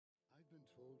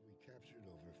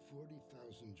over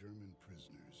 40,000 German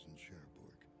prisoners in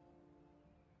Cherbourg.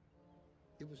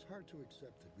 It was hard to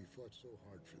accept that we fought so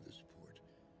hard for this port,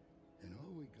 and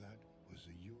all we got was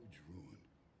a huge ruin.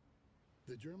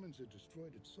 The Germans had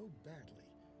destroyed it so badly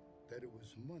that it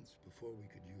was months before we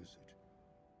could use it.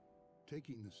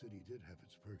 Taking the city did have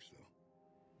its perks, though.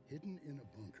 Hidden in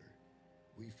a bunker,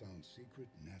 we found secret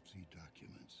Nazi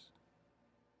documents.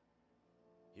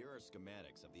 Here are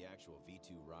schematics of the actual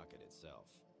V-2 rocket itself.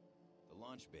 The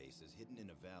launch base is hidden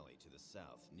in a valley to the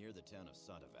south near the town of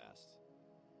Sottevast.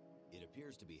 It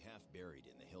appears to be half buried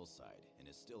in the hillside and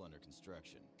is still under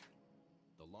construction.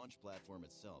 The launch platform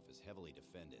itself is heavily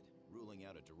defended, ruling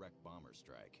out a direct bomber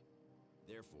strike.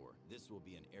 Therefore, this will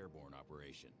be an airborne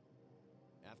operation.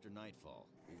 After nightfall,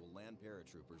 we will land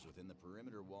paratroopers within the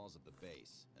perimeter walls of the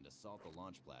base and assault the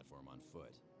launch platform on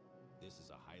foot. This is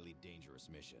a highly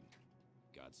dangerous mission.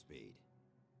 Godspeed.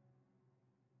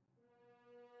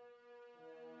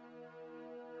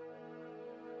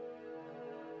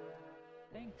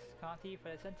 Thanks, Conti, for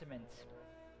the sentiments.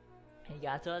 Hey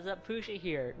guys, what's up? Fuchsy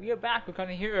here. We are back with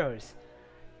Becoming Heroes.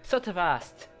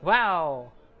 Sottevast.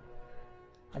 Wow!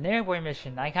 An airborne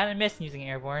mission. I kinda miss using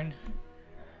airborne.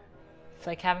 It's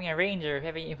like having a ranger of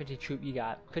every infantry troop you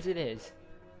got, because it is.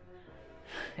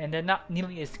 And they're not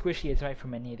nearly as squishy as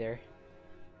Riflemen either.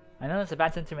 I know it's a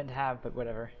bad sentiment to have, but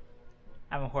whatever.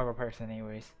 I'm a horrible person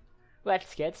anyways.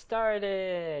 Let's get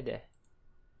started!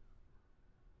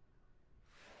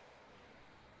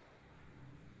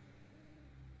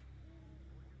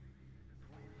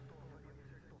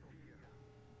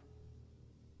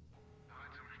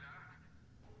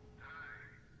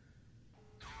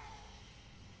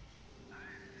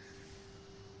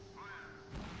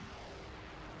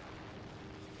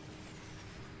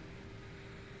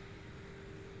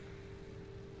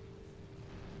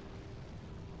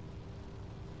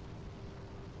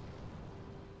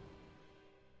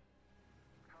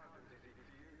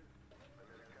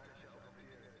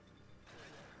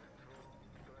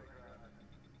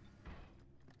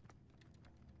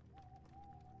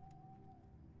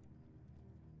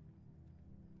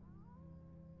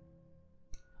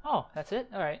 Oh, that's it?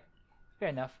 Alright. Fair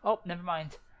enough. Oh, never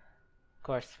mind. Of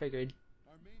course, figured.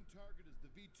 Our main target is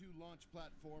the V-2 launch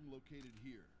platform located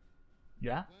here.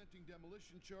 Yeah? Planting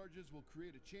demolition charges will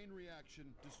create a chain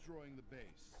reaction, destroying the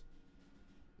base.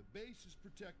 The base is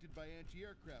protected by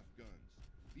anti-aircraft guns.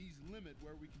 These limit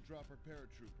where we can drop our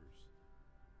paratroopers.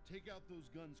 Take out those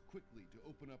guns quickly to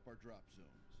open up our drop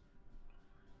zones.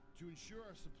 To ensure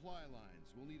our supply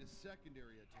lines, we'll need a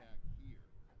secondary attack here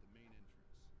at the main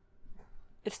entrance.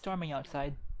 It's storming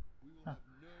outside. We will have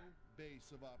no base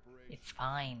of operations. It's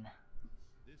fine.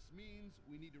 This means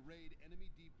we need to raid enemy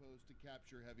depots to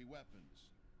capture heavy weapons.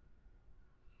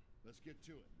 Let's get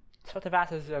to it.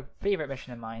 Sottevast is a favorite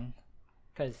mission of mine.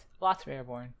 Because lots of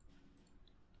airborne.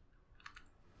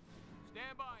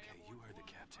 Stand by. Okay, you heard the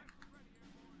captain.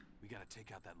 We gotta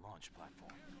take out that launch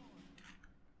platform.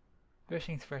 First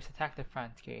things first, attack the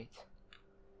front gate.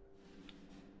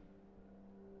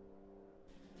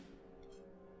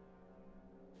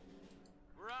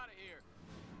 We're out of here.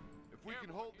 If we can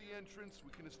hold the entrance,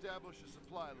 we can establish a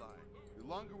supply line. The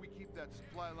longer we keep that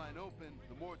supply line open,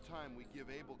 the more time we give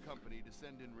Able Company to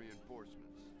send in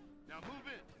reinforcements. Now move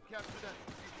in and capture that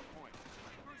strategic point.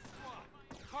 First squad,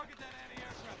 target that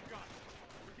anti-aircraft gun.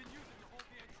 We can use it to hold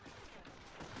the entrance.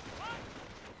 What?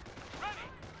 Ready!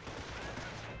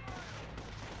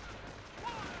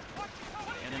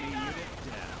 Enemy unit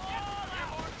down.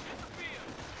 Airborne in the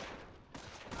field.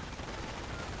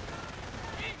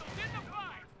 Eagles in the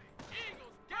fight.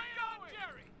 Eagles, get going.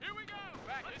 Jerry. Here we go.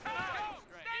 Back to the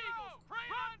Eagles, pray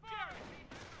on Jerry.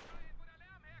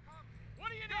 What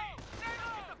do you need? Get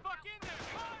the fuck in there.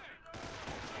 Fire.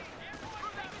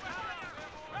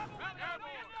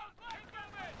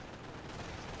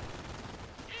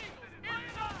 Eagles, in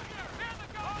and out here. Near the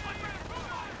goal.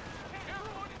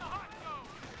 Airborne in the hot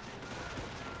zone.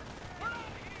 We're out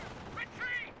of here.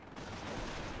 Retreat.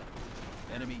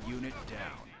 Enemy unit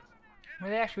down. Where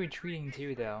are they actually retreating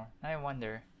to, though? I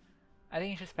wonder. I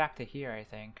think it's just back to here, I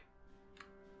think.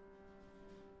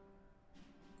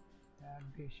 Yeah,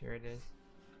 I'm pretty sure it is.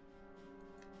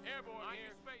 Airborne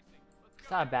here. Spacing. Let's It's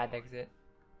go. not a bad exit.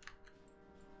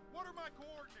 What are my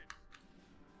coordinates?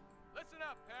 Listen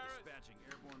up, Paris. Dispatching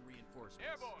airborne reinforcements.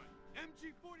 Airborne.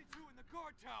 MG-42 in the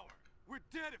guard tower. We're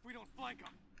dead if we don't flank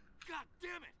them. God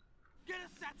damn it! Get a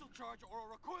satchel charge or a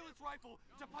recoilless rifle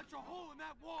to punch a hole in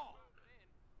that wall.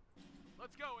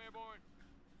 Let's go, Airborne.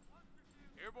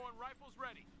 Airborne rifles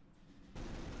ready.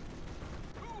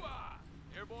 Hoo-ah!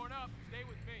 Airborne up. Stay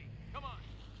with me. Come on.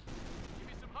 Give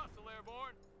me some hustle,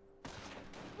 Airborne.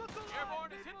 Look alive,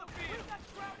 airborne is in the field. We've got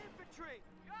ground infantry.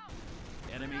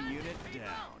 Enemy unit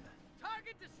down.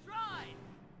 Target destroyed.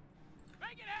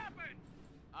 Make it happen.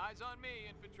 Eyes on me,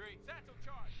 infantry. Satchel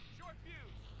charge. Short fuse.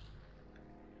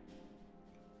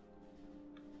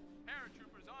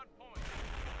 Paratroopers on point.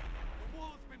 The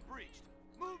wall has been breached.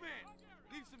 Move in.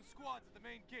 Leave some squads at the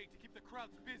main gate to keep the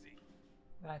crowds busy.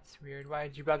 That's weird. Why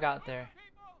did you bug out there?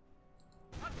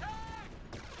 Attack!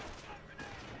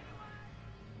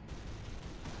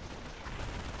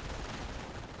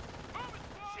 Move it,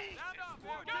 squad! Sound off,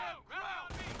 go! Rally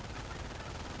on me!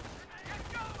 Get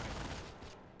going!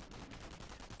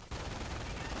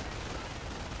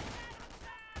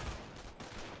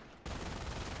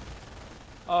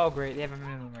 Oh great, they have a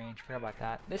minimum range. Forgot about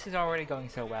that. This is already going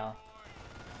so well.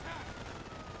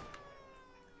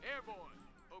 Airborne!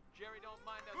 Hope Jerry don't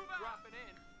mind us dropping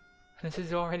in. This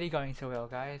is already going so well,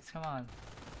 guys. Come on.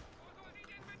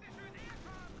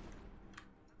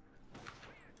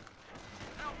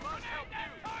 Help us, help you!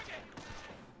 Target!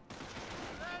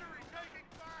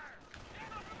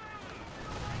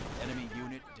 Enemy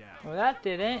unit down. Well, that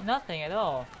didn't. Nothing at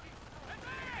all.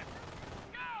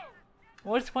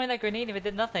 What's the point of that grenade if it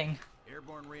did nothing?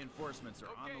 Airborne reinforcements are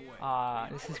on the way.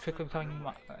 This is quickly becoming.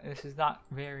 This is not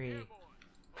very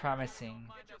promising.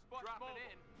 Just dropping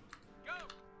in. Go!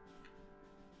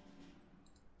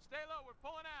 Stay low, we're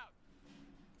pulling out.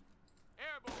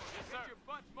 Airborne, yes, sir. Get your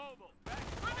butts mobile.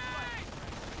 Grenade!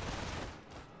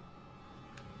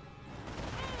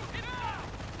 Move it out!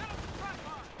 Set up the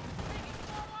tripod. Taking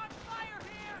full on fire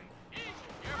here. Easy.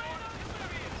 Airborne in the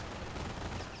field.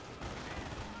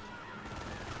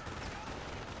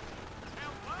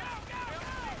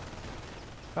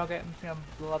 Okay, I'm just gonna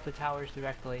blow up the towers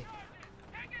directly.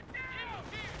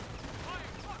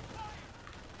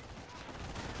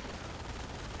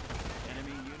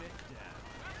 Enemy unit down.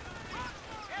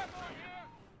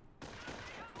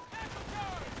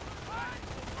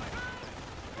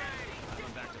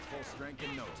 Coming back to full strength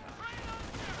in no time.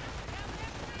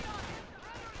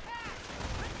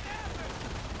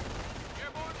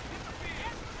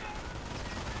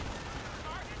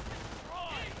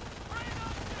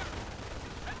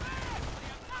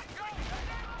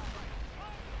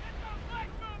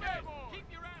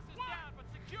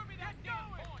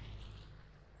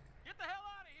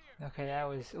 Okay, that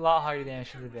was a lot harder than it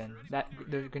should have been. That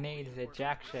the grenade is a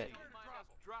jack shit.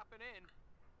 Dropping in.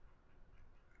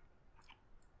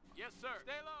 Yes, sir.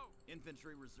 Stay low.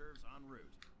 Infantry reserves en route.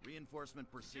 Reinforcement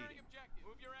proceeding. Objective.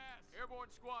 Move your ass.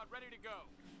 Airborne squad ready to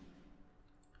go.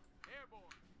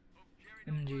 Airborne.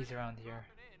 MGs around here.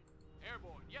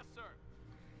 Airborne. Yes, sir.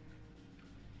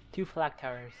 2 flak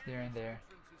towers there and there.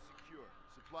 Entrance is secure.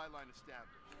 Supply line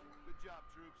established. Good job,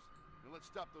 troops. Now let's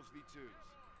stop those V2s.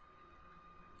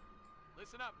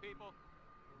 Listen up, people.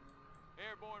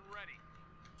 Airborne ready.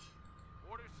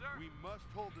 Orders, sir. We must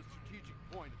hold a strategic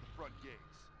point at the front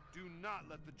gates. Do not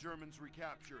let the Germans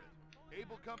recapture it.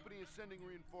 Able Company is sending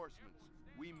reinforcements.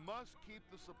 We must keep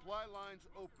the supply lines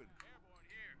open. Airborne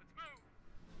here. Let's move.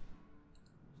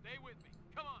 Stay with me.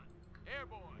 Come on.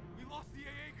 Airborne. We lost the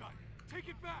AA gun.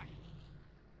 Take it back.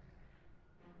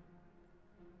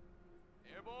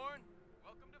 Airborne.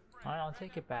 Welcome to France. Alright, I'll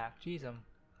take it back. Jeez,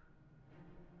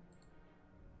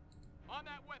 On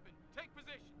that weapon, take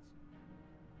positions.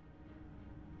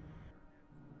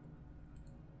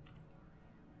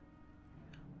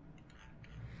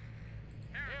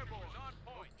 Airborne on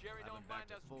point. Hope Jerry don't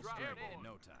mind us dropping in.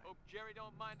 No time. Hope Jerry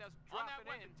don't mind us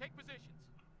dropping in. Take positions.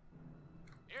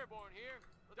 Airborne here.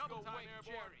 Double time,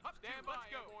 Airborne. Stand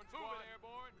by, Airborne. Move it,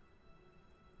 Airborne.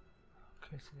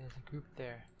 okay, so there's a group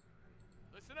there.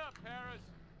 Listen up, Paris.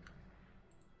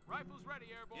 Rifles ready,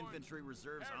 Airborne. Infantry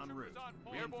reserves en route.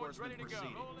 Airborne's ready Reinforcement to go.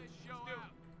 proceeding. Roll this show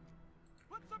out.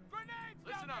 Put some grenades.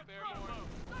 Listen up, Airborne.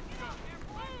 Suck it up,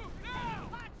 Airborne. Move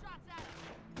now. Hot shots at him.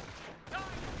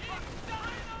 Time.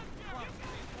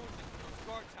 Reinforcing those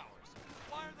guard towers.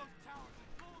 Fire those towers and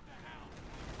blow them to hell.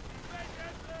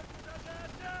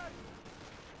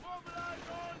 Mobilize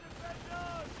all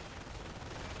defenders.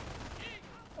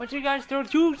 What you guys throw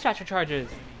 2 satchel charges?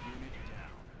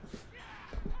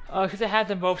 Oh, because I had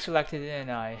them both selected, didn't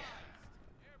I?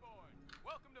 Airborne,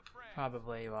 welcome to France.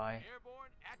 Probably why.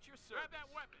 Airborne at your service. Grab that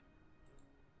weapon.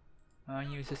 I'll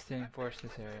use this to enforce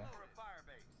this area.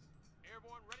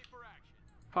 Airborne ready for action.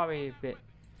 Probably a bit.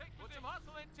 Put some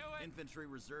hustle into it. Infantry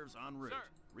reserves en route. Sir,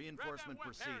 Reinforcement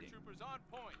grab that proceeding. Paratroopers on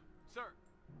point. Sir.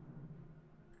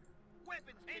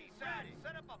 Weapons inside.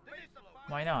 Set up a base of fire.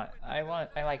 Why not? I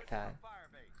like that.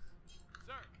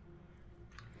 Sir.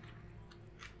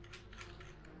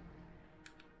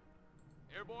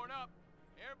 Airborne up.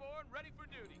 Airborne Airborne, ready for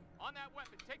duty. On that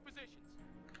weapon, take positions.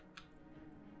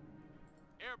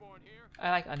 Airborne here. I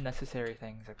like unnecessary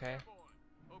things, okay? Airborne.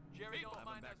 Hope Jerry don't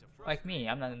mind us. Like me,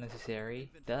 I'm not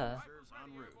unnecessary. Duh. Reserves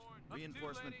en route.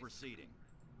 Reinforcement proceeding.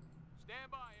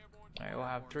 Stand by, Airborne. Alright, we'll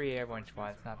have 3 airborne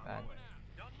squads, not bad.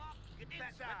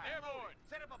 Airborne.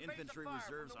 Infantry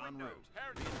reserves en route.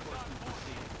 Paratroopers on Reinforcement point.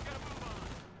 proceeding. Gotta move on.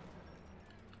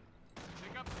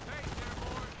 Pick up the pace,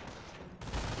 Airborne.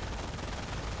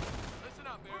 Listen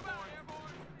up, Airborne.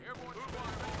 Airborne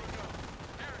squad ready to go.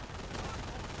 Paratroopers on point.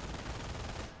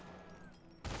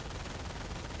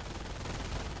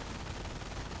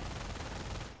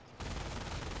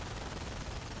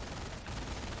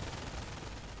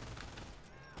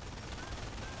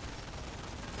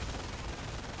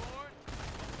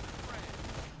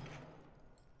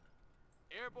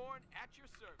 Airborne at your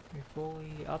service. We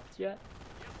fully upped yet?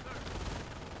 Yes, sir.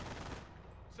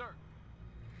 Sir.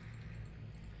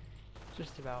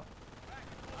 Just about. Eyes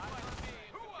on me,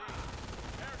 infantry.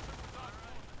 Paratroopers on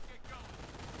point. Let's get going.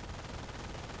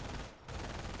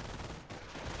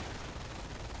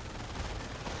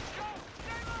 Go!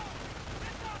 Stay low!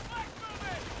 Get those legs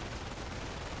moving!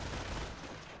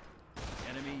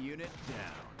 Enemy unit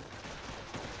down.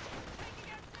 Taking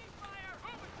MC fire!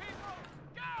 Move it, people!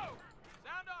 Go!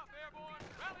 Sound off, Airborne.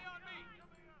 Rally on me.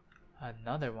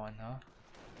 Another one, huh?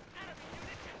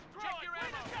 Check your ammo.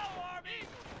 Way to go, Army!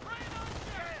 Eagles, praying on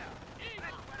Jerry!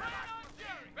 Eagles, praying on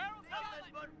Jerry! Barrel solid!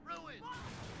 But ruins!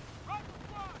 Rifle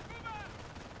squad, move out!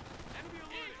 Enemy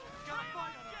alerted! Got a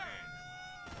fight on our hands!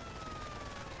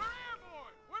 We're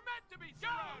airborne! We're meant to be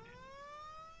surrounded!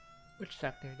 Which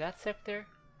sector? That sector?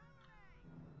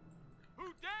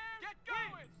 Who dares? Get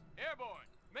going! Airborne,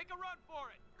 make a run for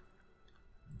it!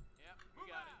 Yep, we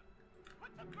got it.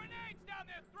 Put some grenades down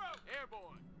their throat!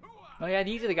 Airborne! Oh yeah,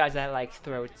 these are the guys that like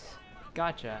throats.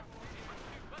 Gotcha.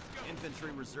 Let's go!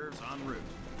 Infantry reserves en route.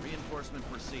 Reinforcement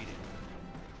proceeding.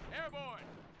 Airborne!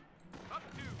 Up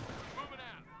two! Moving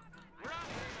out! We're out of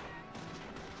here!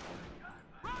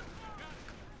 Run! Got it!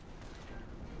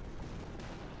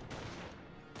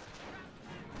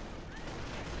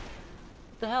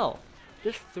 What the hell?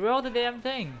 Just throw the damn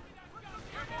thing.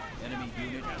 Enemy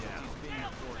unit down. Being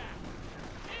reported.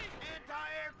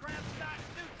 Anti-aircraft shot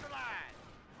neutralized.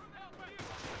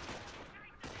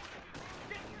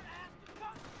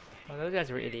 Oh, those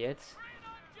guys were idiots.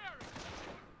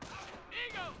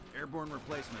 Eagle! Airborne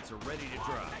replacements are ready to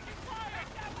drop. Taking fire!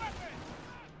 That weapon!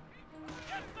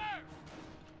 Yes, sir!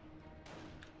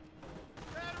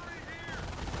 Battery here.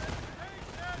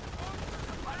 Destination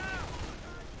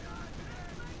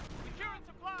Fuchsy. Securing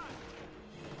supplies!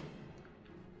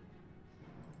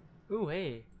 Ooh,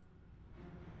 hey.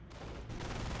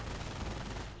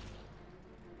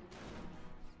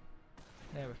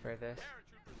 Never prefer this.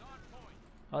 Paratroopers on point.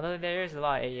 Although there is a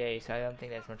lot of AA, so I don't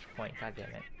think there's much point. God damn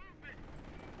it.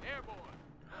 Airborne!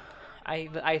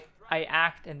 I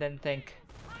act and then think.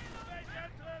 Base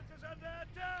entrance is under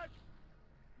attack.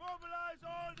 Mobilize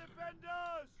all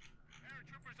defenders.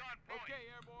 Paratroopers on point. Okay,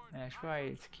 Airborne. I should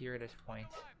probably secure this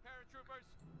point. Come on, paratroopers.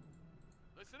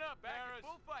 Listen up, Back at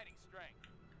full fighting strength.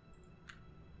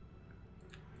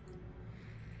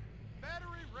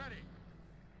 Battery ready.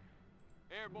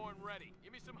 Airborne ready.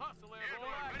 Give me some hustle,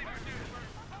 Airborne. Ready for duty.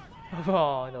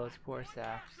 Oh, those poor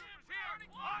staffs. Paratroopers here.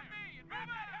 On me and move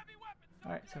out heavy weapons.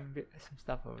 Alright, some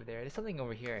stuff over there. There's something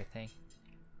over here, I think.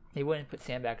 They wouldn't put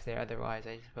sandbags there otherwise,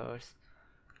 I suppose.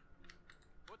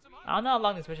 Put some I don't know how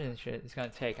long this mission is gonna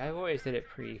take. I've always did it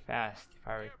pretty fast, if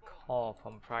I recall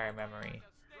from prior memory.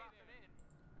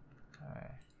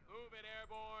 Alright. Move it,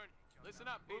 Airborne. Listen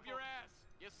up, move your ass.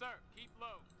 Yes, sir. Keep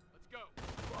low. Let's go.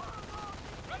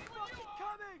 Ready for you.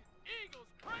 Coming. Eagles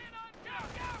praying on go,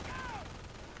 go, go.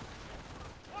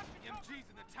 Watch the MGs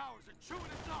in the towers are chewing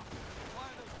us up. Why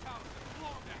are those towers that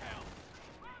belong to hell?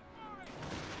 Run for it.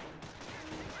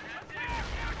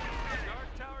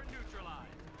 Guard tower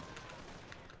neutralized.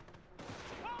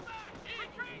 Pull back.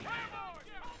 Retreat. Airborne.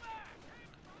 Pull back.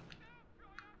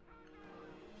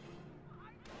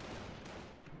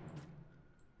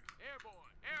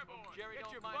 Airborne. Airborne. Jerry, get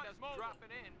your mind us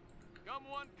dropping in. Come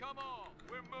one, come all.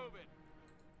 We're moving.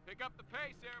 Pick up the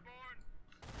pace, Airborne.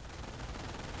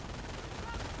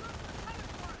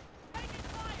 Taking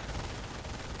fire.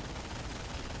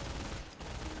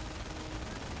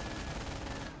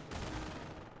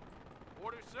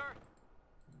 Orders, sir.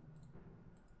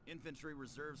 Infantry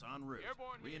reserves en route.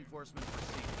 Airborne here. Reinforcement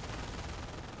proceeding.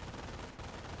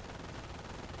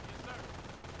 Yes, sir.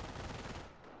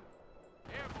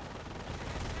 Airborne.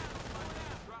 Slow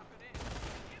down. Dropping in.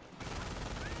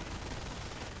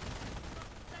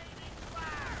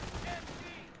 Fire! MG!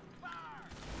 Fire!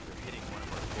 They're hitting one of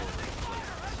our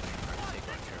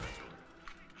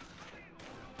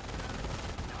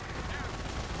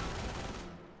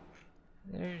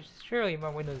There's surely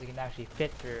more windows you can actually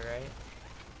fit through, right?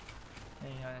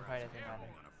 And, you know, that probably doesn't matter.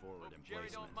 On a forward Jerry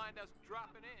emplacement. don't mind us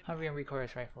dropping in. Heavy and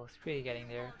recoilless rifles. Pretty getting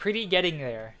there. Pretty getting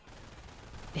there.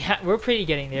 Yeah, we're pretty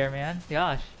getting there, man.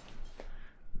 Gosh.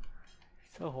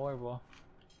 So horrible.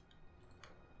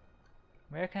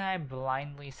 Where can I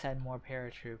blindly send more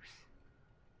paratroops?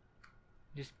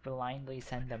 Just blindly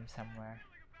send them somewhere.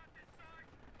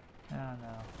 I don't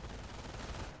know.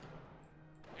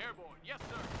 Airborne, yes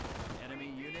sir.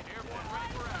 Enemy unit Airborne, down.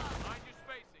 ready for action. Mind your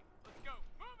spacing. Let's go.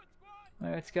 Move it, squad.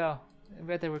 Alright, let's go. We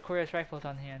got the recoilless rifles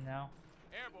on hand now.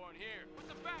 Airborne here. What's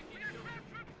the back end doing?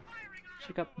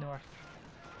 Check up north.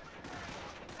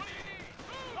 What do you need?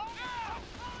 Move! Now!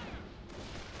 Fire!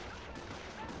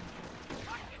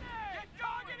 Get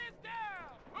target is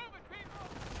down! Move it, people!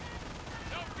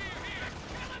 No fear here!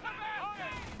 Kill him,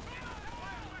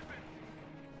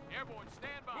 Airborne,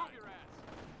 stand by. Move your ass.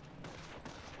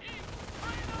 Eagle,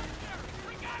 fire on Jerry!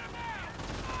 We got him now!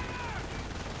 Fire!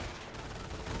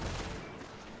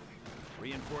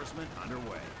 Reinforcement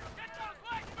underway. Get those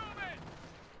legs moving!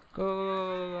 Go, go, go,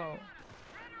 go, go.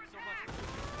 So much for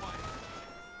being quiet.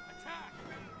 Attack!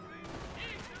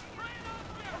 Eagle, fire on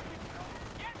Jerry!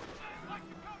 Get like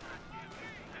you come on!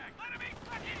 Enemy!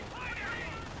 Fire!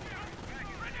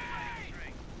 Grenade!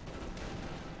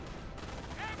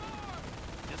 Airborne!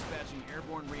 Dispatching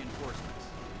airborne reinforcements.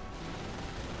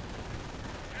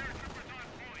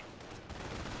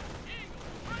 Eagle,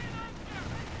 fire on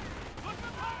Jerry! Look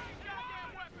behind,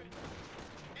 goddamn weapon!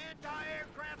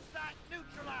 Anti-aircraft site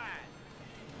neutralized.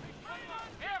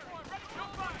 Airborne, ready to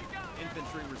fire!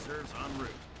 Infantry reserves en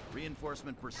route.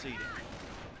 Reinforcement proceeding.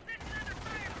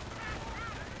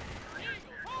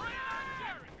 Eagle, fire on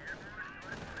Jerry!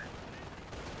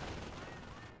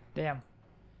 Damn.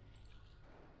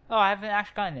 Oh, I haven't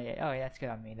actually gotten it yet. Oh, yeah, that's good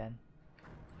on me then.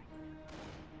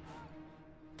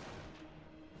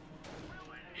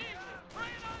 Eagle, fire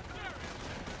on Jerry!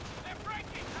 They're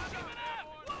breaking! Keep it up!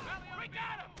 We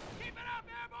got him! Keep it up,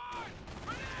 Airborne!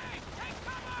 Grenade! Take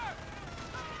cover!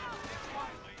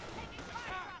 Quietly.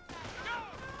 Attack! Go!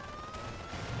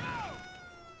 Go!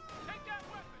 Take that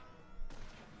weapon!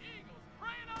 Eagles,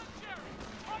 praying on Jerry!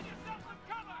 Find yourself some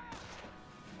cover!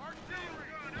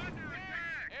 Artillery gun under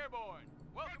attack! Airborne,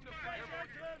 welcome to fire.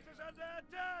 Is under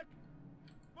attack.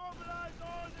 Mobilize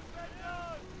all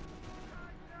defenders.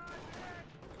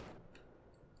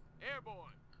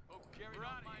 Airborne! Hope Jerry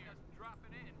don't mind us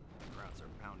dropping in. Crowds are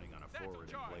pounding on a Satchel forward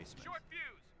charge, emplacement. short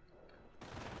fuse!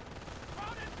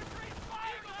 Ground infantry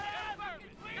fire!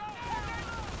 Go!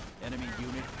 Enemy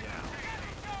unit down.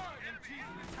 MGs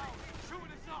in the towers,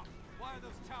 chewing us up! Why are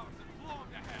those towers that blow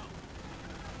them to hell?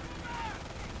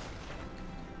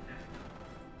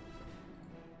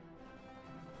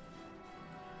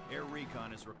 Air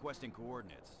recon is requesting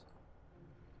coordinates.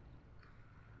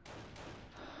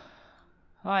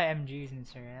 Oh, MGs in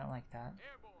Syria. I don't like that.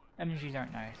 Airborne! MGs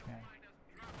aren't nice, man. Alright,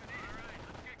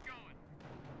 let's get going.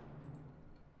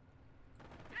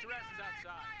 Get your asses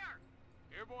outside.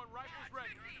 Airborne rifles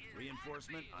ready.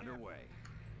 Reinforcement underway.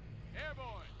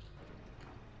 Airborne!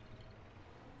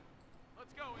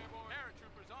 Let's go, Airborne.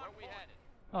 Paratroopers on Where we headed?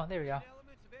 Oh, there we go.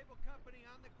 Elements of Able Company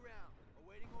on the ground,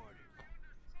 awaiting orders.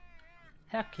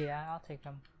 Heck yeah, I'll take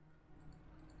them.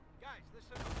 Guys,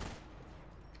 listen up.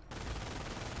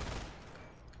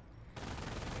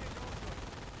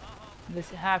 This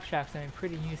half track's gonna be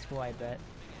pretty useful, I bet.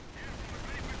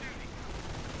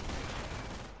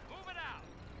 Move it out!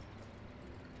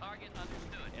 Target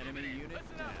understood. Enemy unit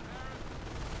Listen down. up, Barrett.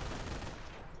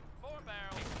 4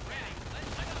 barrels. Ready.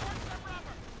 Let's work some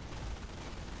rubber.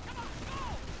 Come on, go!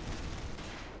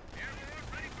 Airborne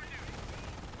ready for duty.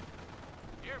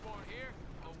 Airborne here.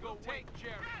 Let's go take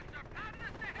Jerry.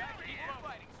 Keep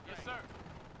fighting. Yes, sir.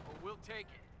 Or we'll take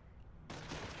it.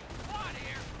 Squad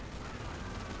here.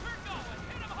 We're going.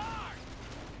 Hit him hard.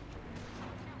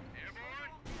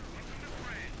 Airborne, welcome to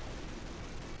France.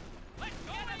 Let's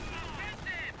get him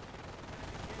defensive.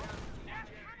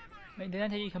 Wait, didn't I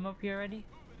tell you to come up here already?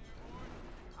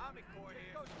 Army Corps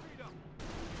here. Go speed up.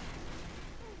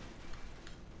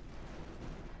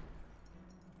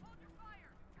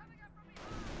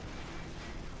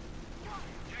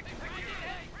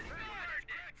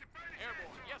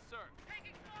 Airborne, yes, sir.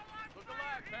 Look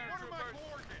alive, paratroopers.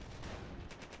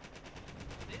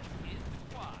 This is the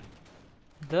squad.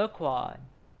 The quad.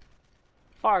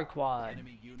 Far quad.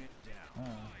 Enemy unit down.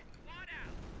 Squad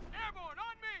out. Airborne,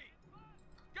 on me.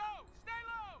 Go. Stay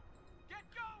low. Get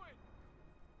going.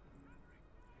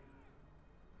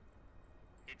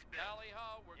 It's Tally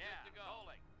ho, we're good to go.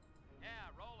 Rolling.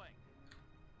 Yeah, rolling.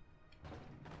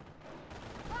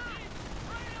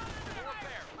 Four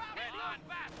bear, ready.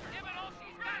 Give it all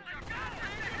she's got.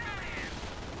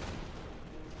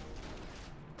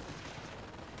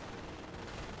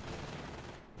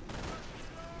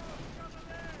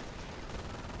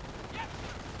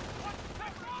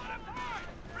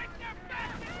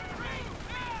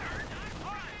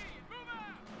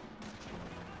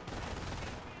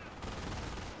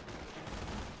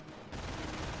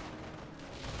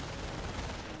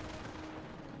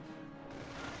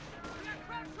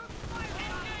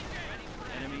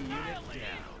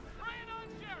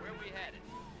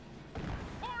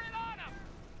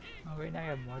 Right now you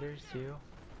have mortars too.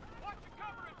 Watch your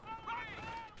cover and fire!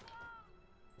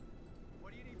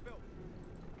 What do you need built?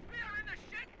 We are in the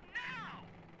shit now!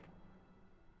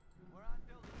 We're on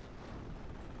building.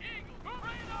 Eagle,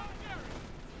 bring it on, Jerry!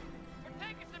 We're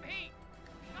taking some heat!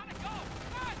 Gotta go!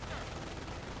 Faster!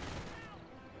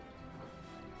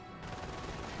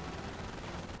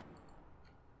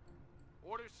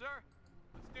 Orders, sir?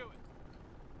 Let's do it.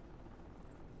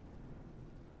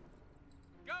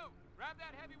 Go! Grab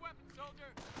that heavy weapon,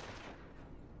 soldier!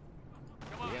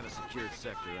 Come on. We have a secured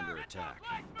sector under attack.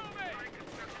 Flags moving!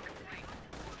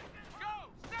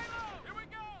 Go! Stay low! Here we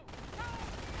go! Go!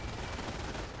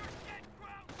 You're dead,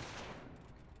 Grout!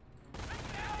 Stay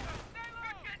low! Stay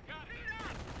low! Got it! Feet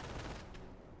up!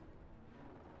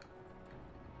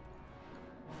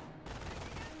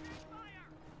 Fire!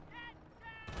 Head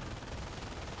down!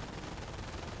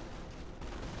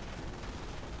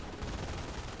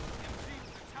 MGs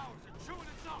in the towers are chewing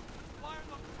us up. Fire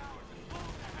those towers and blow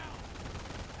them to hell.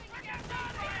 Get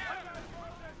out of here!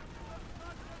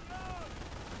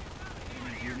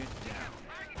 Enemy unit down.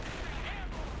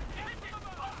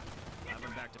 Have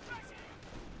them back to base.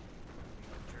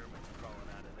 Germans crawling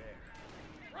out of there.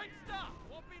 Right stop!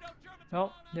 Won't be no Germans Oh,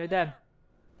 crawling they're out dead.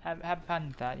 Have fun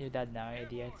with that. You're dead now,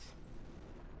 idiots.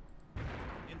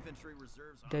 Infantry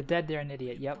reserves. They're dead. They're an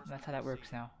idiot. Yep, that's how that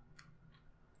works now.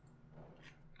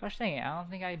 Gosh dang it! I don't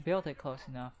think I built it close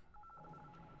enough.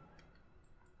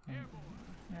 Yeah.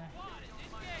 Squad is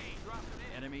engaged! Drop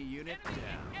it in. Enemy unit down.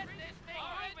 Get this thing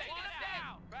moving! Get it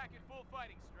down! Back in full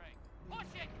fighting strength.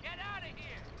 Push it! Get out of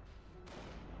here!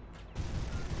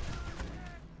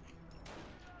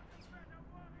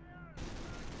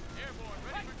 Airborne,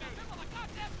 ready for duty. Middle of a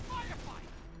goddamn firefight!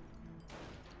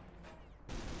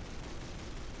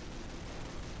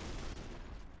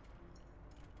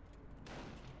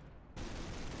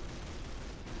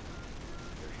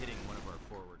 They're hitting one of our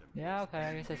forward. Yeah. Okay.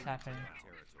 I guess it's happening.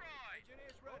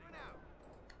 Engineers ready now.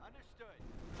 Understood.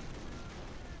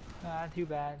 Too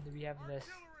bad. We have this.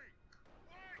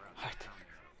 What?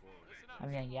 I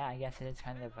mean, yeah. I guess it is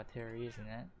kind of a theory, isn't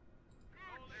it?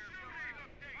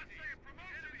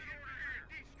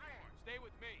 Stay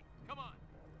with me. Come on.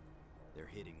 They're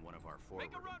hitting one of our forward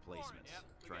Make a run for it. emplacements, Yep,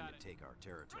 we trying got to it. take our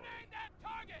territory. Grenade that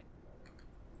target!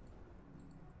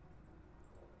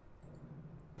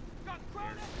 Got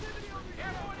crowd activity over here!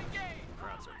 Airborne engaged!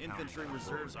 Krauts are infantry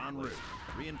reserves en route.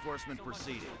 Reinforcement So much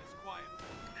proceeding. is quiet.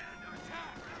 And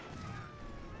attack!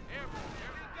 Airborne,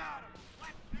 we got him!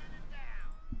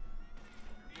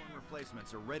 Airborne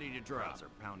replacements are ready to drop. Krauts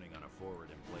are pounding on a forward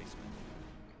emplacement.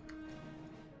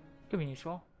 Could be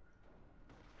useful.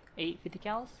 850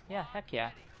 cals? Yeah, heck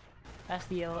yeah. That's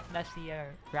the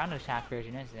ground attack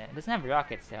version, isn't it? It doesn't have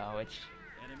rockets though, which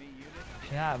Enemy unit.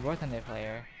 should not have worked on the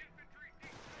player.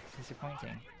 It's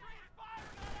disappointing.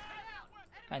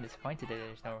 I'm disappointed that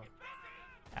there's no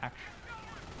action.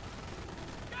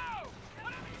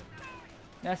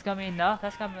 That's gonna be enough.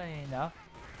 That's gonna be enough.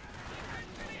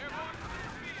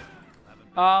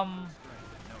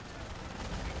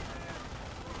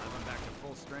 Have them back to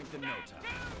full strength in no time.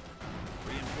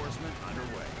 Reinforcement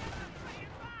underway.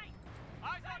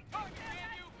 Eyes on target,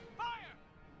 damn you! Fire!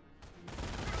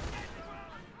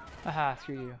 Haha,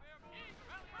 screw you.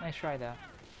 Nice try though.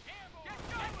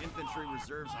 Infantry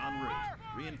reserves en route.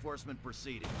 Reinforcement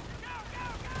proceeding.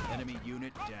 Enemy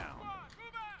unit down.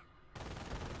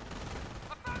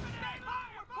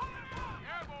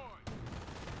 Airborne!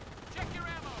 Check your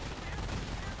ammo!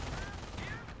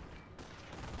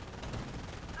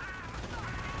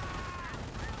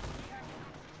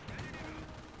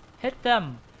 Hit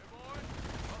them! Airborne,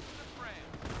 up to the friend.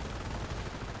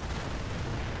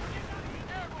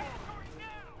 Airborne!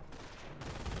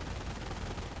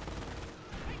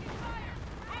 Taking fire!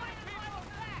 Moving people!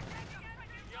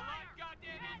 You like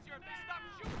goddamn easier if they stop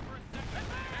shooting for a second.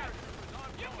 Paratroopers on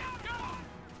you board. Go!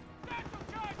 Satchel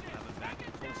charges! Have them back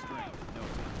in full strength in no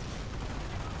time.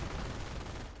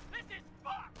 This is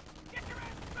fucked! Get your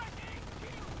ass back to HQ!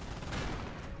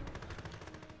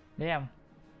 Damn.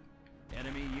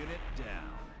 Enemy unit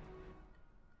down.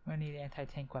 We need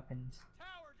anti-tank weapons.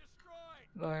 Tower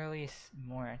destroyed! Or at least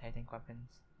more anti-tank weapons.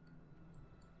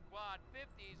 Quad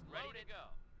 50's ready to go.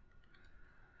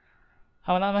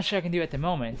 Oh, not much I can do at the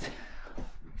moment.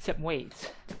 Except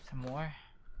wait. Some more.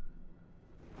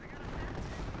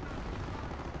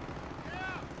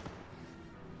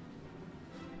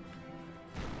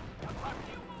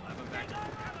 Have them back to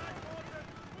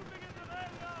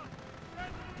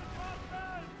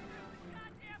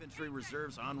infantry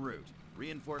reserves en route.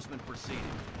 Reinforcement proceeding.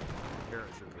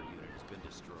 Paratrooper unit has been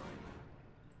destroyed.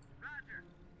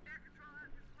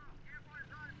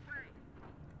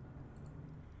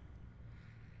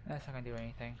 That's not gonna do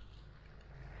anything.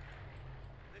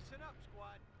 Listen up,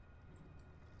 squad.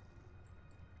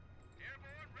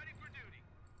 Airborne, ready for duty.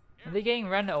 Are they getting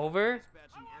run over?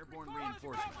 Dispatching airborne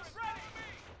reinforcements.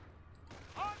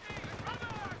 On me!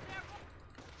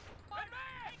 Advance!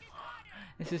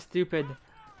 This is stupid.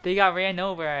 They got ran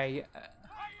over. Fire your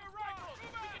rifles! We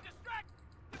can distract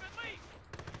them at least!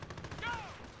 Go!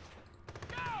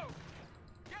 Go!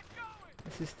 Get going!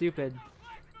 This is stupid.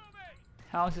 Let's move it!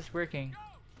 How is this working? Go!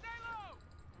 Stay low!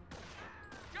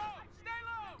 Go! Stay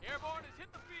low! Airborne has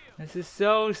hit the field! This is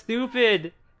so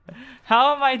stupid.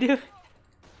 How am I doing?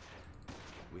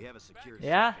 We have a security.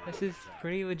 Yeah, sector this is attack.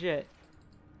 pretty legit.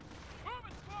 Move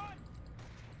it, squad!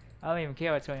 I don't even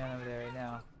care what's going on over there right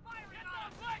now. Get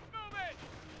those legs moving!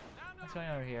 What's going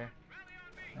on over here?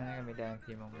 I'm gonna be down in a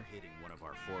few We're moments. hitting one of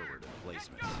our forward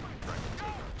emplacements, trying to take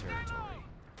our territory.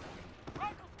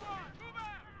 Rifle squad, move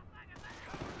out!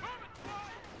 Move it,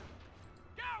 squad!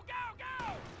 Go, go,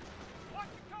 go!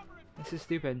 Watch the cover and This is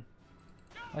stupid.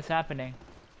 What's happening?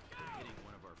 Hitting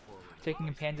one of our forward Taking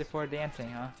a Panzer IV dancing,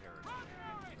 huh? territory.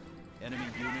 Enemy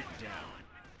unit down.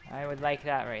 I would like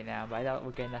that right now, but I don't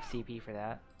we'll get enough CP for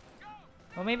that.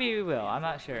 Well, maybe we will. I'm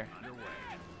not sure. Underway.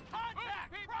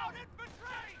 contact! Ground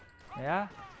infantry! Yeah?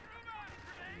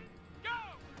 Go!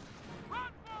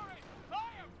 Run for it!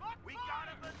 Fire! Fuck we got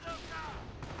a bazooka!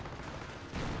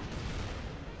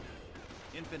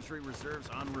 Infantry reserves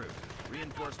en route.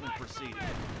 Reinforcement proceeding.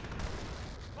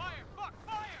 Fire! Fuck!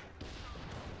 Fire!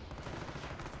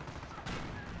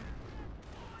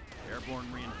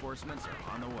 Airborne reinforcements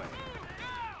are on the way.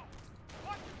 Now!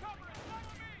 Watch the cover and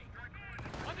follow me!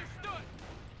 Understood!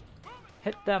 Move it!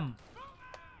 Hit them! Move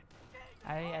it!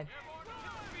 I Airborne has hit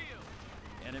the field!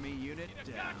 Enemy unit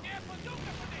down. Goddamn bazooka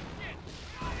for this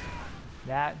shit!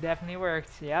 that definitely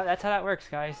worked. Yeah, that's how that works,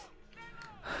 guys.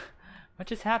 What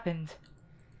just happened?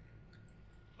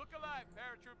 Look alive,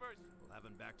 paratroopers! We'll have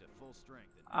them back to full strength.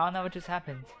 I don't know what just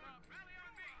happened.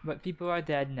 But people are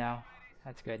dead now.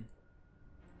 That's good.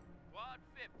 Squad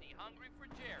 50, hungry for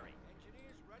Jerry.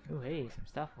 Ooh, hey, some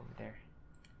stuff over there.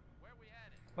 Where we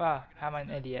headed? Wow, I'm an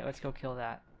idiot. Let's go kill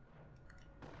that.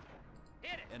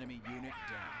 Hit it! Enemy unit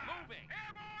down. Moving!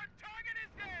 Airborne, target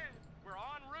is dead! We're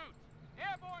en route!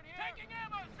 Airborne here! Taking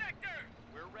ammo sector!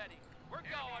 We're ready. We're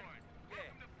going!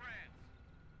 Welcome to France!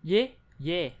 Yeah?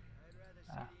 Yeah.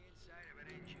 Ah.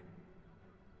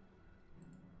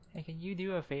 Hey, can you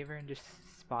do a favor and just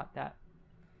spot that?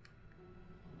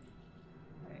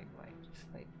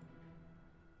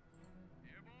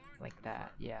 Like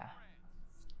that, yeah.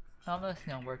 I don't know if it's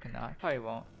gonna work or not. Probably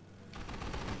won't.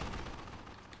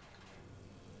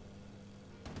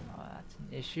 Oh, that's an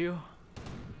issue.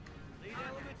 Lead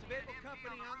elements of Able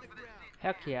Company on the ground.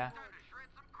 Heck yeah.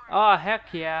 Oh,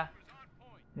 heck yeah.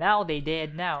 Now they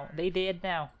dead now. They dead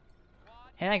now.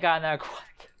 And I got another quad.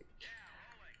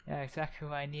 Yeah, exactly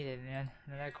what I needed, man.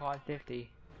 Another quad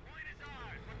 50.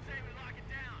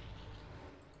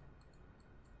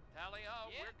 Tally ho,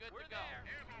 we're good to go.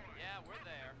 Yeah, we're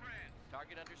there.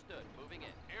 Target understood. Moving in.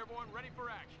 Airborne ready for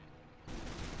action.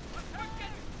 Let's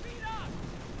get speed up!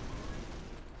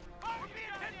 We're being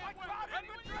hit by crowd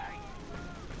infantry!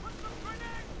 Put some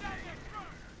grenades down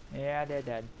there! Yeah, they're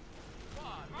dead.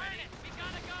 Squad, ready? We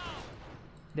gotta go!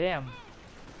 Damn.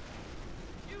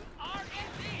 You are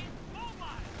indeed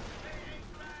mobile!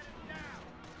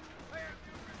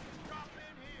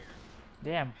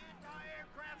 Damn.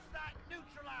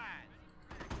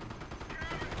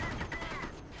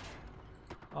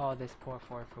 Oh, this poor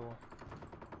fool.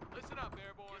 Listen up,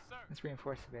 Airborne. Yes, sir. Let's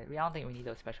reinforce a bit. I don't think we need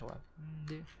those special weapons.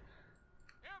 Dude.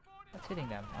 Airborne is What's hitting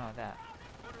them? Oh, that.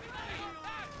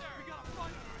 faster! We got a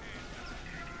fight on our hands!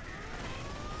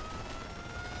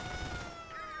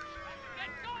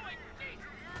 Get going! Jesus!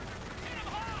 Hit him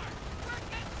hard! We're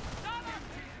getting shot up!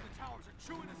 The towers are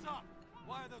chewing us up.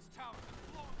 Why are those towers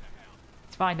blowing to hell?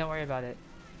 It's fine, don't worry about it.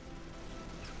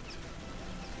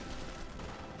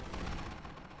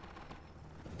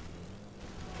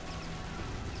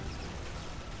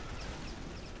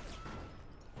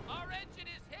 Our engine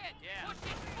is hit!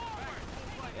 Pushing forward!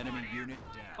 Enemy unit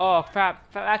down. Oh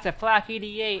crap, that's a flak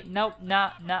 88. Nope,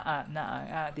 nah,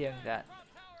 not dealing with that.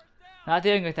 Not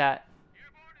dealing with that.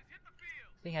 Airborne has hit the field!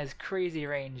 Thing has crazy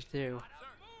range too. Sir,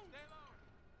 stay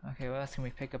low! Okay, what else can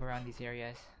we pick up around these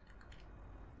areas?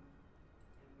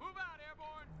 Move out,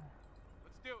 Airborne!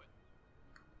 Let's do it!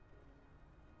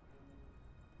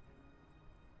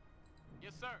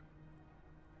 Yes, sir!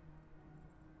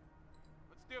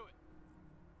 Let's do it!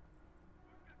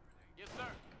 Yes, sir!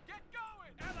 Get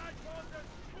going! Allied forces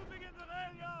moving into the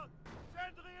area!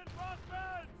 Send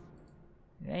reinforcements!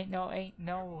 Ain't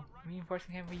no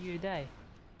reinforcing him for you today.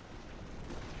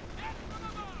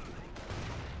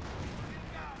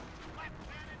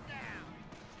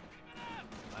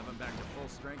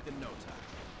 strength in no time.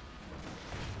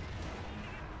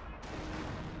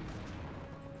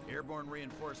 Airborne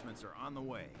reinforcements are on the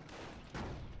way.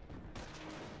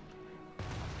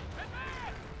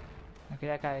 Okay,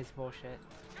 that guy is bullshit.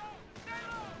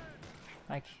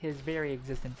 Like, his very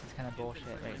existence is kind of bullshit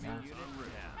right now. Unit en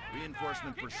route.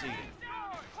 Reinforcement proceeding.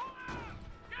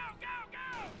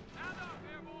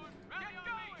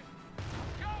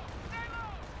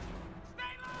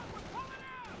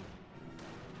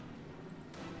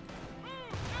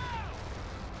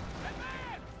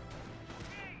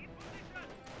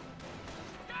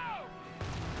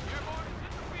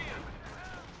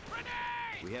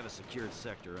 We have a secured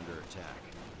sector under attack.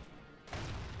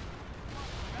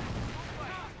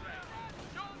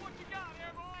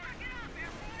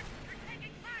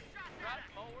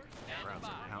 Crowds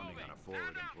are pounding on a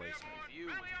forward emplacement.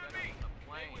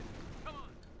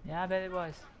 Yeah, I bet it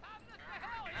was.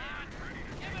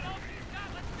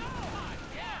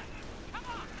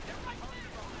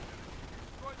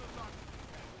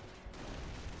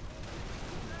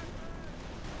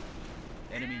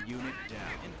 Enemy unit down.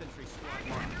 Infantry squad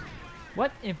launched.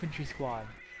 What infantry squad?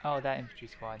 Oh, that infantry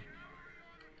squad.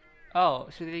 Oh,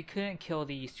 so they couldn't kill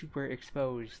the super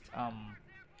exposed,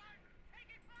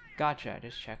 Gotcha,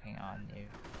 just checking on you.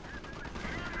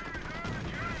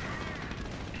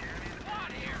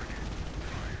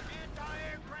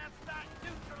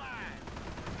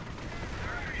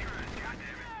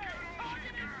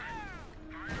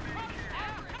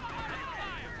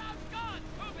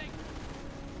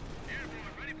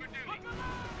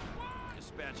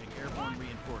 Dispatching airborne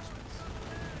reinforcements.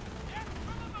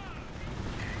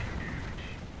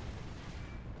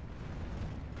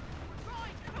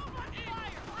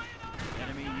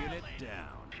 Enemy unit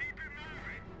down.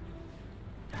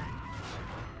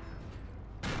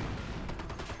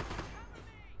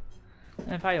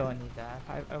 I probably won't need that.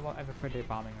 I won't ever put a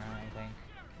bombing run, I think.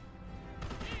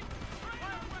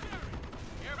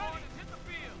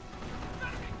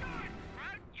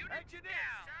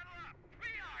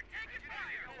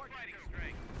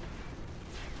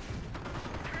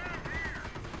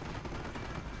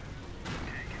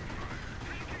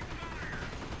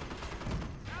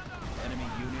 Enemy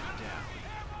unit down.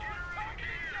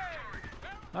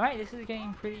 Alright, this is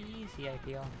getting pretty easy, I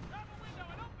feel.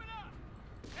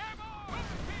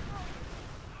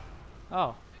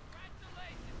 Oh,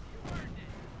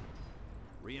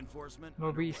 Reinforcement.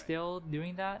 were we underway. still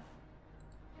doing that?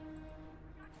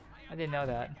 I didn't know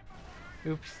that.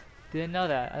 Oops, didn't know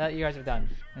that. I thought you guys were done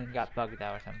and got bugged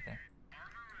out or something.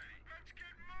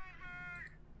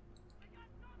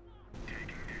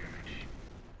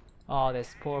 Oh,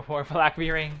 this poor Black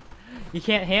Bearing. You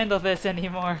can't handle this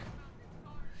anymore.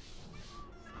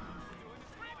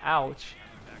 Ouch.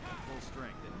 Back to full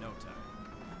strength in no time.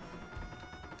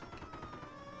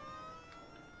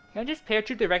 Can I just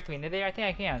paratroop directly into there? I think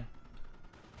I can.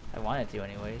 I wanted to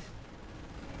anyways.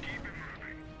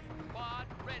 Squad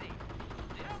ready.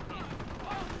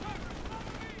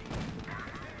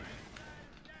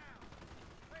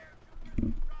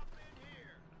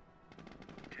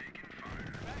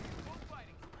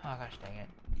 Oh gosh dang it.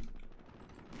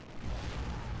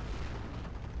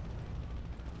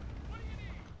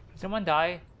 Did someone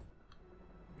die?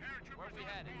 Where we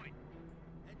headed?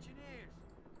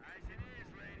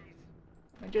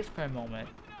 Just for a moment.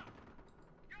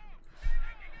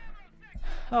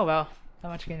 Oh well, not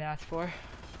much you can ask for.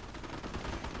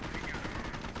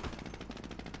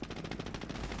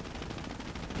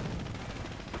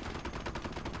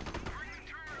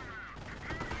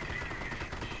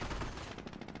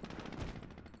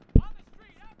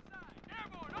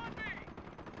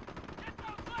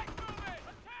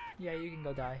 Yeah, you can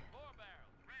go die.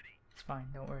 It's fine,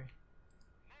 don't worry.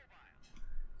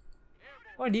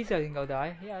 Or these guys can go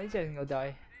die. Yeah, these guys can go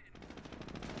die.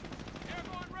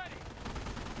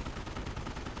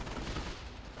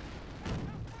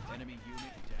 Enemy unit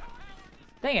down.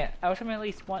 Dang it! I was hoping at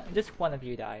least one, just one of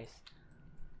you dies.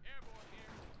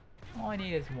 All I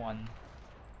need is one.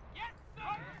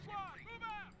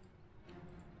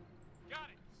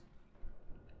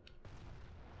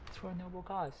 It's for a noble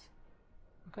cause.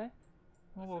 Okay?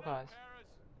 Noble cause.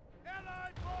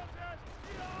 Allied forces!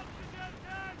 Need oxygen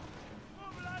tanks!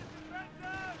 Mobilize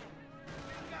defenses!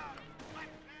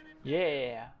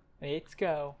 Yeah! Let's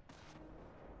go.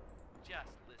 Just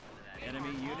listen to that.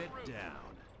 Enemy unit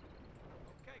down.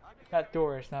 That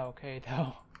door is not okay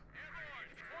though.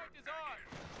 Point is ours.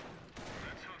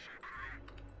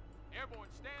 Airborne,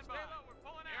 stand by. We're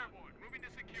pulling out. Airborne, moving to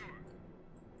secure.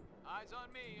 Eyes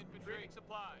on me, infantry.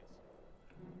 Supplies.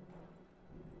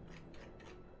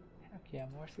 Heck yeah,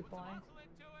 more supplies. Muscle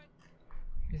into it.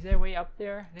 Is there a way up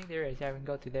there? I think there is. Yeah, we can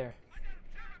go through there.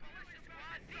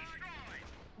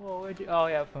 Whoa, where'd you? Oh,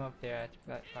 yeah, from up there.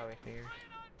 That's probably figured.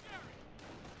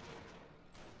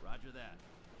 Roger that.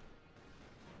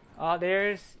 Oh,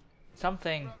 there's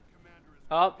something.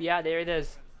 Oh, yeah, there it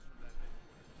is.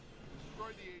 Destroy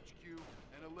the HQ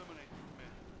and eliminate the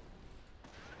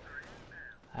commander.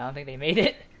 I don't think they made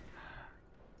it.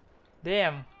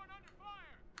 Damn.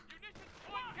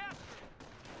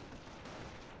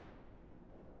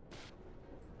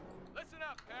 Listen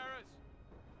up, Paris.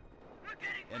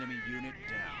 Enemy unit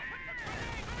down.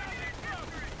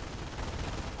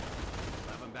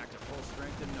 Have them back to full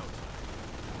strength in no time.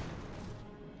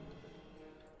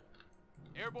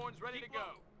 Airborne's ready to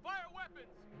go. Fire weapons.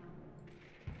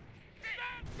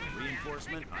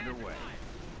 Reinforcement underway.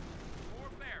 Four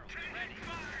barrels ready.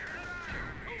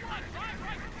 Who won? Drive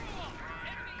right through them.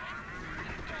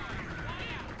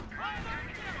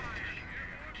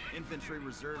 Infantry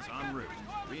reserves en route.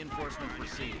 Reinforcement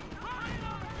proceeding.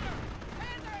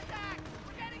 Panther attack!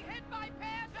 We're getting hit by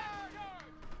Panther!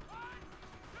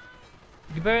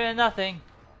 You better than nothing.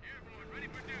 Airborne ready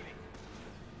for duty.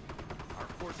 Our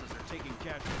forces are taking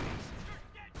casualties.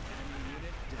 Enemy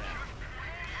unit down.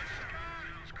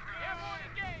 Airborne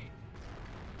engaged.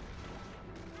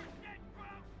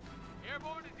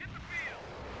 Airborne is in the field.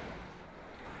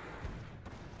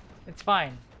 It's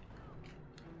fine.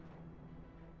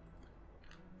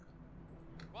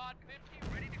 Squad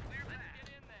 50 ready to clear back. Get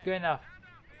in there. Good enough.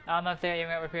 I don't know if they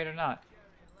even got repaired or not.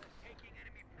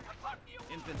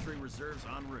 Infantry reserves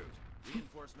en route.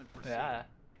 Reinforcement proceeding. Yeah.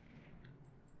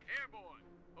 Airborne.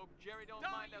 Hope Jerry don't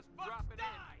mind us dropping in.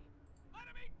 Let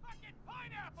him eat fucking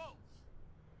pineapples.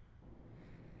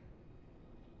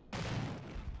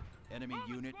 Enemy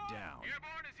unit down.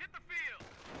 Airborne has hit the field.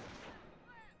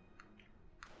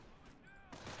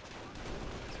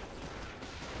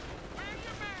 Where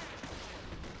you been?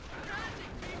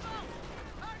 Charging, people.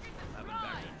 Target Have them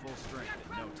back to full strength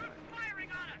in no time.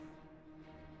 firing on us.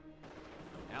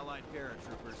 Allied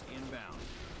paratroopers inbound.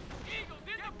 Eagles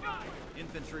in the fight.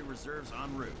 Infantry reserves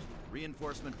en route.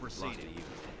 Reinforcement proceeding.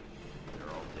 They're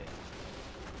all dead.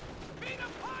 Beat a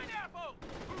pineapple.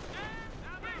 Who's there?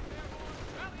 Now there, Airborne.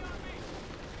 Rally on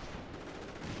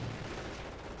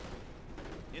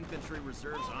me. Infantry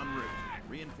reserves en route.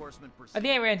 Reinforcement I proceeding.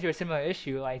 think I ran into a similar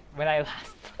issue like when I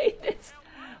last played this.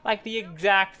 Like the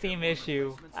exact same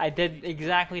issue. I did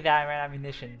exactly that and ran out of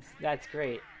munitions. That's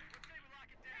great.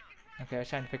 Okay, I was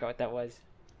trying to figure out what that was.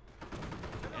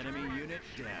 Enemy unit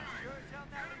down.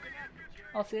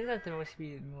 Also, isn't that the most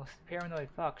paranoid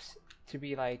fucks to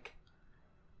be like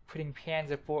putting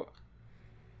pans of for?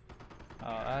 Oh,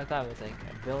 I thought it was like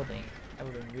a building. I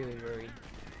would have been really worried.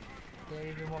 There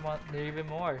even more. There even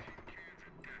more.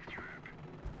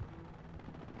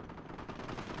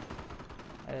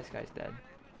 Oh, this guy's dead.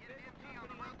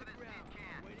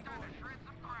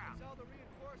 all the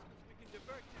reinforcements we can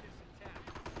divert to this attack.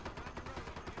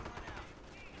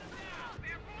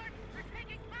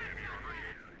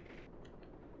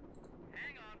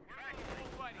 Hang on.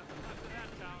 Full fighting left of that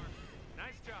tower.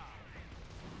 Nice job.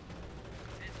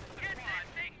 Get that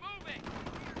thing moving.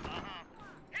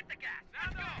 Hit the gas.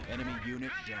 Now go. Enemy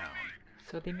unit down.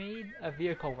 So they made a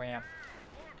vehicle ramp.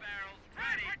 4 barrels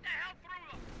ready. What the hell through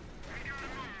them?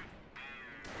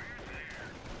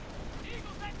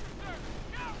 Eagles extra service.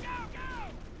 Go, go,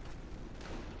 go.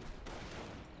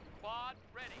 Quad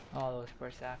ready. All those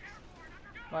poor sacks.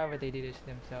 Why would they do this to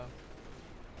themselves?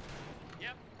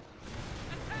 Yep.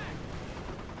 Attack.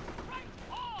 Right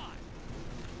on.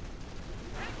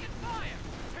 Taking fire.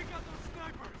 Take out those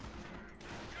snipers!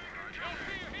 No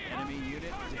fear here. Enemy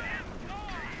unit down.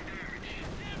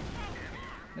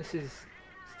 This is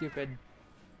stupid,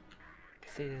 to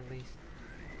say the least.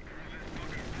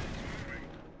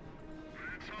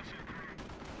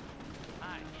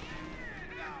 Hi.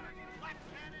 Black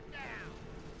cannon down.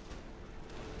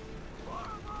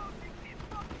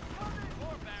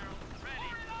 4 barrels ready.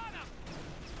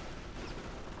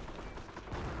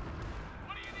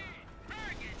 What do you need?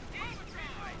 Target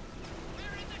destroyed.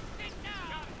 We're in the stick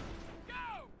now. Go.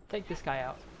 Take this guy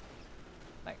out.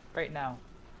 Like, right now.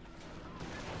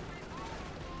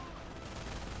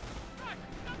 Rush.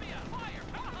 Come here. Fire.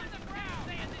 On the ground.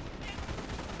 Stay in this stick.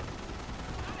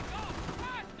 Gotta go.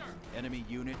 Faster. Enemy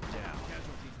unit down.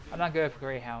 I'm not good with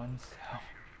Greyhounds, so.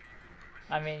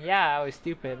 I mean, yeah, I was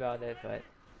stupid about it, but.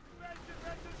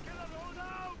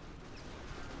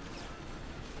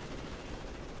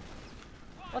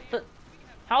 What the?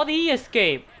 How did he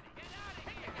escape? Get out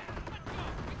of here. Let's go.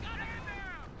 We got him.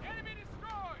 Enemy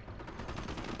destroyed.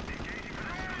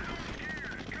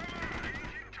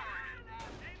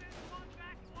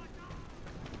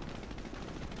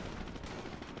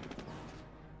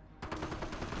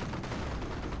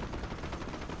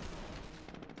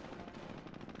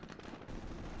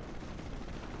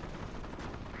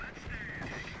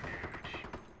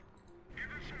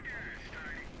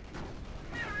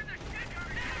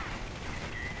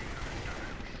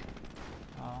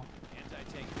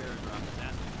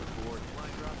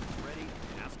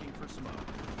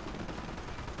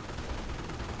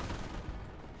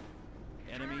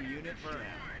 it for him.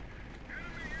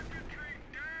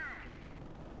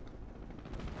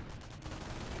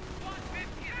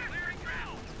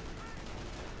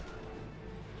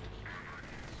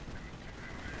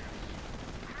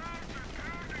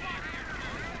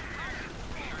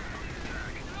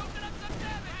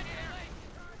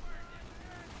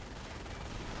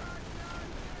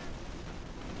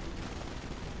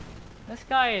 This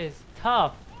guy is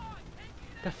tough.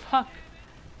 The fuck?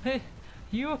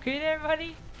 You okay there,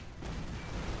 buddy?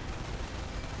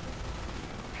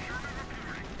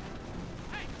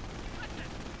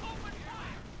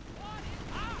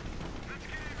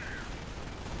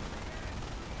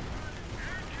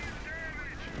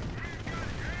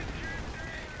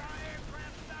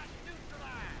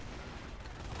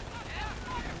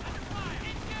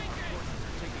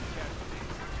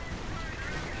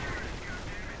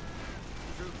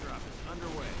 Troop drop is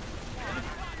underway.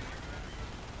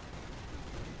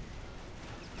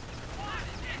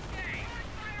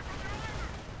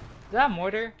 Is that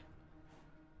mortar?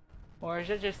 Or is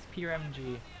it just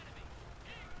PRMG?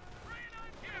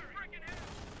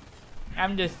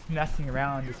 I'm just messing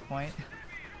around at this point.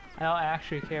 I don't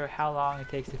actually care how long it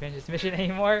takes to finish this mission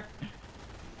anymore.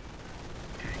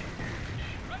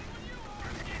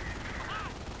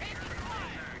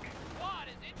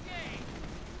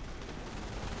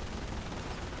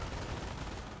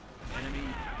 Enemy.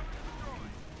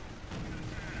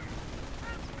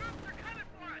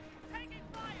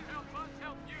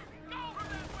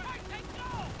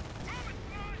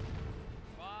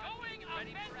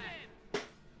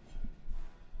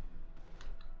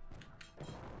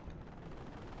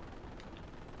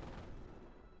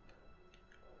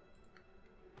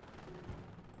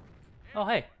 Oh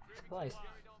hey, supplies.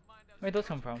 Where'd those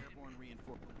come from? Airborne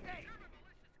reinforcement.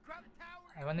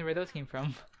 I wonder where those came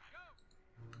from.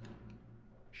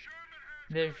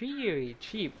 They're really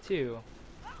cheap too.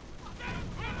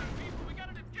 We got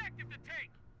an objective to take.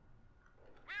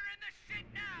 We're in the shit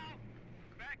now.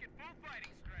 Back at full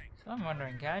fighting strength. So I'm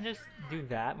wondering, can I just do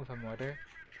that with a mortar?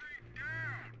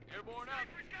 Airborne up.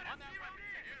 On that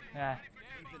weapon. Yeah.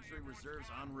 Infantry reserves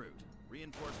en route.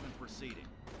 Reinforcement proceeding.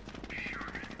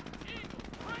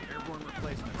 Airborne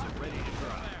replacements are ready to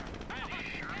drop.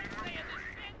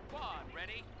 Quad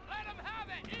ready. Let them have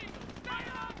it. Eagle, stay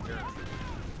up. Paratroopers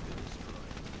have been destroyed.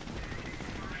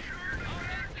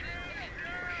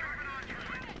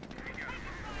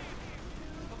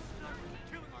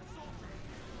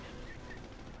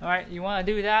 Alright, you wanna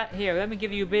do that? Here, let me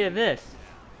give you a bit of this.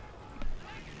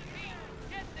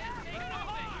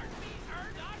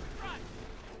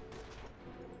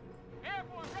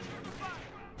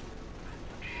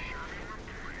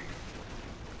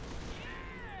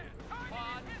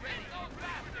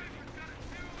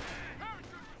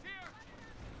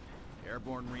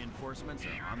 Airborne reinforcements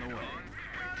are on the way.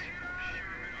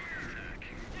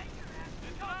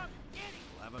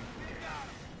 11.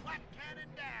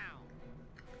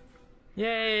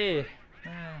 Yay! Being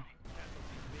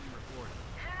reported.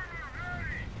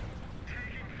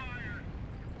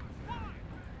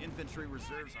 Infantry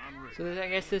reserves en route. So I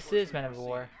guess this is Men of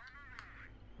War.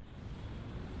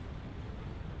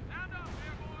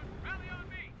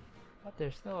 But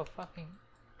there's still a fucking...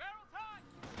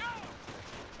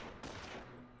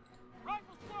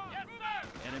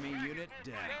 Enemy unit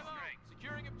down.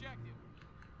 Securing objective.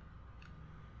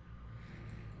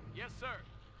 Yes, sir.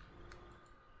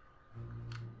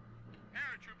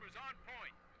 Paratroopers on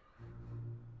point.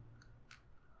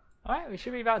 Alright, we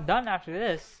should be about done after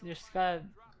this. Just gotta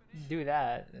do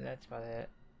that. That's about it.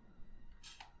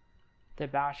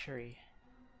 Debauchery.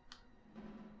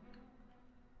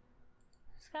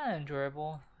 It's kinda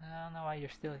enjoyable. I don't know why you're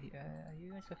still here. Are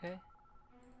you guys okay?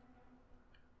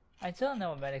 I still don't know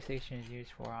what medic station is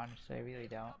used for, honestly. I really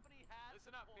don't.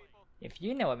 Listen up, people. If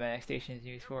you know what medic station is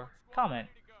used for, comment.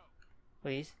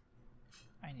 Please.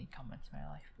 I need comments in my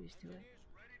life. Please do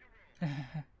it.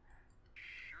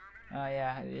 Oh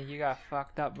yeah, you got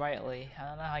fucked up rightly. I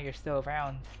don't know how you're still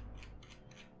around.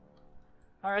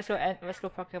 Alright, let's go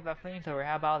fuck up that flamethrower.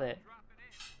 How about it?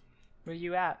 Where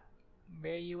you at?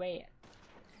 Where you at?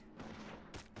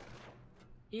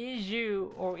 Is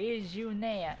you or is you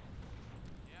not?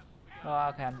 Oh,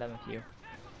 okay, I'm done with you.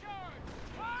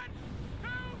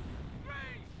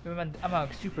 I'm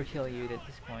gonna super kill you at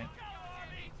this point.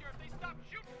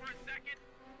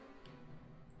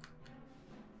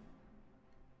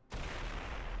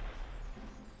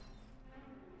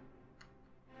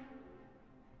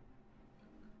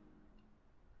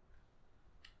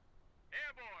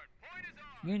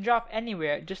 You can drop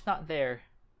anywhere, just not there.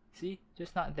 See?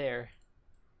 Just not there.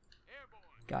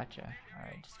 Gotcha.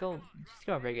 Alright, just go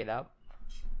rig it up.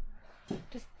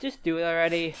 Just do it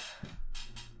already.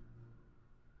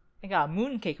 I got a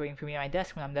mooncake waiting for me on my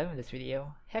desk when I'm done with this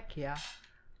video. Heck yeah.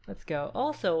 Let's go.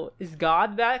 Also, is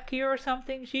God back here or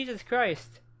something? Jesus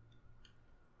Christ.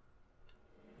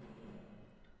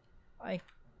 Like,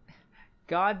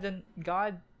 God,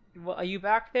 what, are you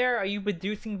back there? Are you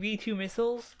producing V2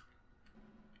 missiles?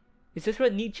 Is this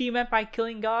what Nietzsche meant by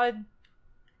killing God?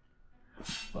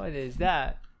 What is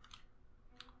that?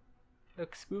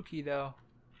 Looks spooky though.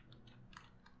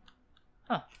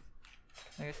 Huh.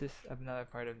 I guess this is another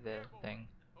part of the thing.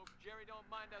 Hope Jerry don't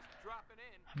mind us dropping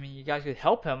in. I mean, you guys could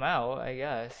help him out, I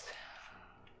guess.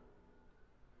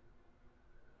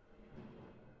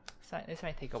 This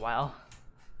might take a while.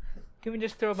 Can we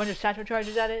just throw a bunch of satchel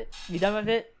charges at it? You done with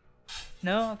it?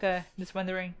 No? Okay, just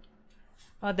wondering.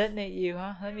 I'll detonate you,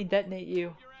 huh? Let me detonate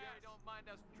you. Jerry don't mind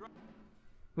us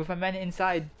With my men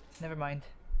inside. Never mind.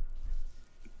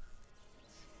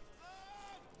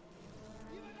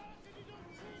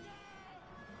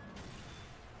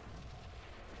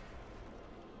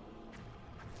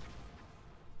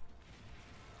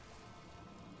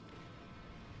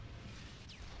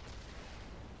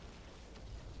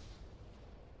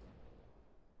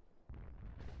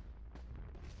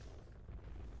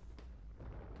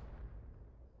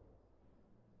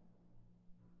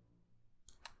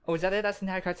 Oh, is that it? That's the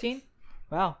entire cutscene?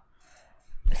 Wow.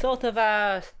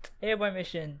 Sottevast! Airborne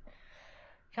mission.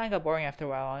 Kinda got boring after a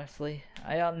while, honestly.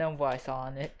 I don't know what I saw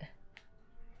on it.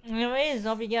 Anyways,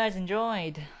 hope you guys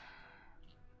enjoyed.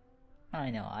 I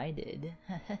know I did.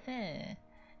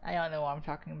 I don't know what I'm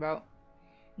talking about.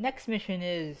 Next mission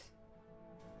is...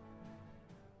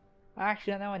 I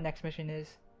actually don't know what next mission is.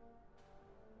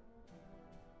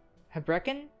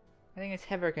 Hebreken? I think it's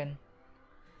Hebreken.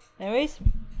 Anyways...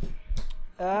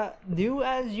 do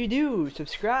as you do.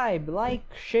 Subscribe, like,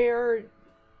 share.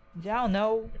 I don't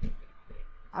know.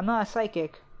 I'm not a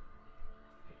psychic.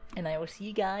 And I will see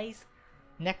you guys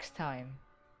next time.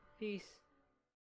 Peace.